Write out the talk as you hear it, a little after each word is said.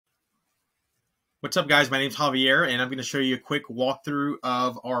What's up, guys? My name's Javier, and I'm going to show you a quick walkthrough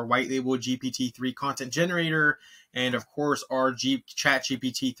of our white label GPT-3 content generator, and of course our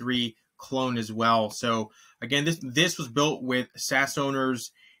ChatGPT3 clone as well. So again, this was built with SaaS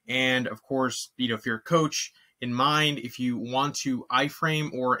owners, and of course, if you're a coach in mind, if you want to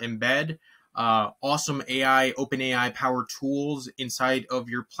iframe or embed awesome AI, open AI powered tools inside of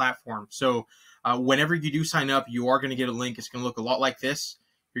your platform. So whenever you do sign up, you are going to get a link. It's going to look a lot like this.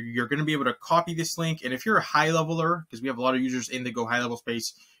 You're going to be able to copy this link. And if you're a high leveler, because we have a lot of users in the GoHighLevel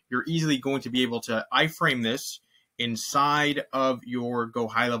space, you're easily going to be able to iframe this inside of your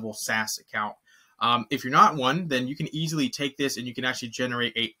GoHighLevel SaaS account. If you're not one, then you can easily take this and you can actually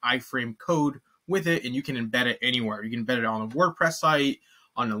generate a iframe code with it, and you can embed it anywhere. You can embed it on a WordPress site,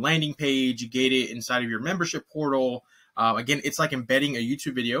 on a landing page, gate it inside of your membership portal. Again, it's like embedding a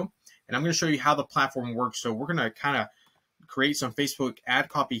YouTube video. And I'm going to show you how the platform works. So we're going to kind of create some Facebook ad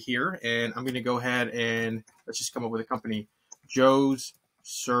copy here, and I'm going to go ahead and let's just come up with a company, Joe's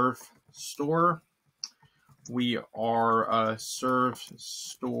Surf Store. We are a surf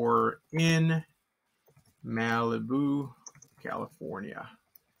store in Malibu, California.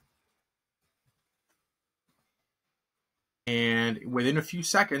 And within a few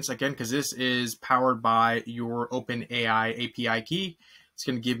seconds, again, because this is powered by your OpenAI API key, it's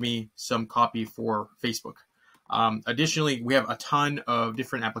going to give me some copy for Facebook. Additionally, we have a ton of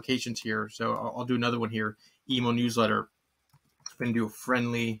different applications here. So I'll do another one here, email newsletter. I'm going to do a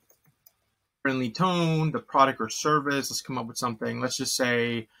friendly tone, the product or service. Let's come up with something. Let's just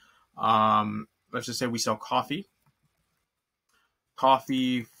say we sell coffee.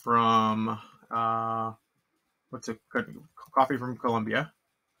 Coffee from coffee from Colombia.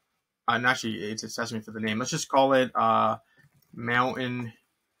 And actually, it's asking me for the name. Let's just call it Mountain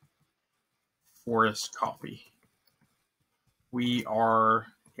Forest Coffee. We are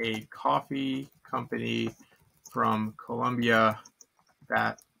a coffee company from Colombia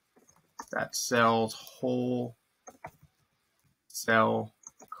that sells wholesale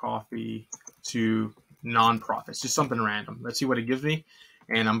coffee to nonprofits. Just something random. Let's see what it gives me.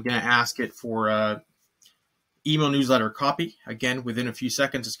 And I'm going to ask it for a email newsletter copy. Again, within a few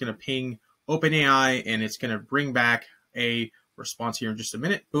seconds, it's going to ping OpenAI, and it's going to bring back a response here in just a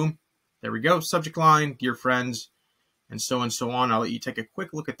minute. Boom. There we go. Subject line, dear friends, and so on. I'll let you take a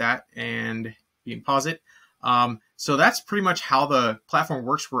quick look at that and you can pause it. So that's pretty much how the platform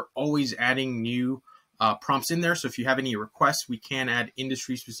works. We're always adding new prompts in there. So if you have any requests, we can add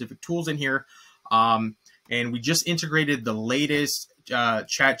industry-specific tools in here. And we just integrated the latest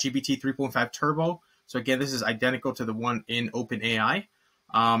ChatGPT 3.5 Turbo. So again, this is identical to the one in OpenAI.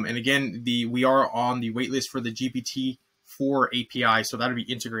 And again, we are on the waitlist for the GPT4 API, so that'll be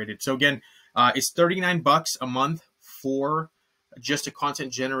integrated. So again, it's $39 a month for just a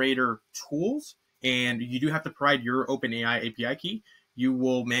content generator tools, and you do have to provide your OpenAI API key. You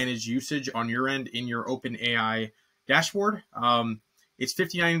will manage usage on your end in your OpenAI dashboard. It's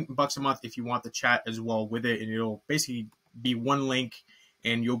 $59 a month if you want the chat as well with it, and it'll basically be one link,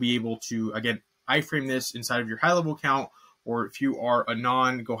 and you'll be able to, again, iframe this inside of your high-level account, or if you are a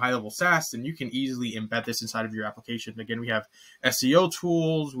non-GoHighLevel SaaS, then you can easily embed this inside of your application. Again, we have SEO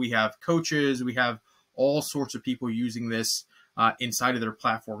tools, we have coaches, we have all sorts of people using this inside of their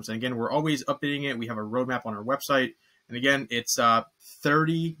platforms. And again, we're always updating it. We have a roadmap on our website. And again, it's a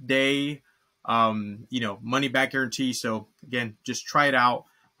 30-day, money back guarantee. So again, just try it out.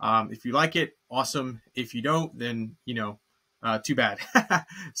 If you like it, awesome. If you don't, then, too bad.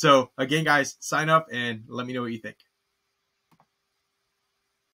 So again, guys, sign up and let me know what you think.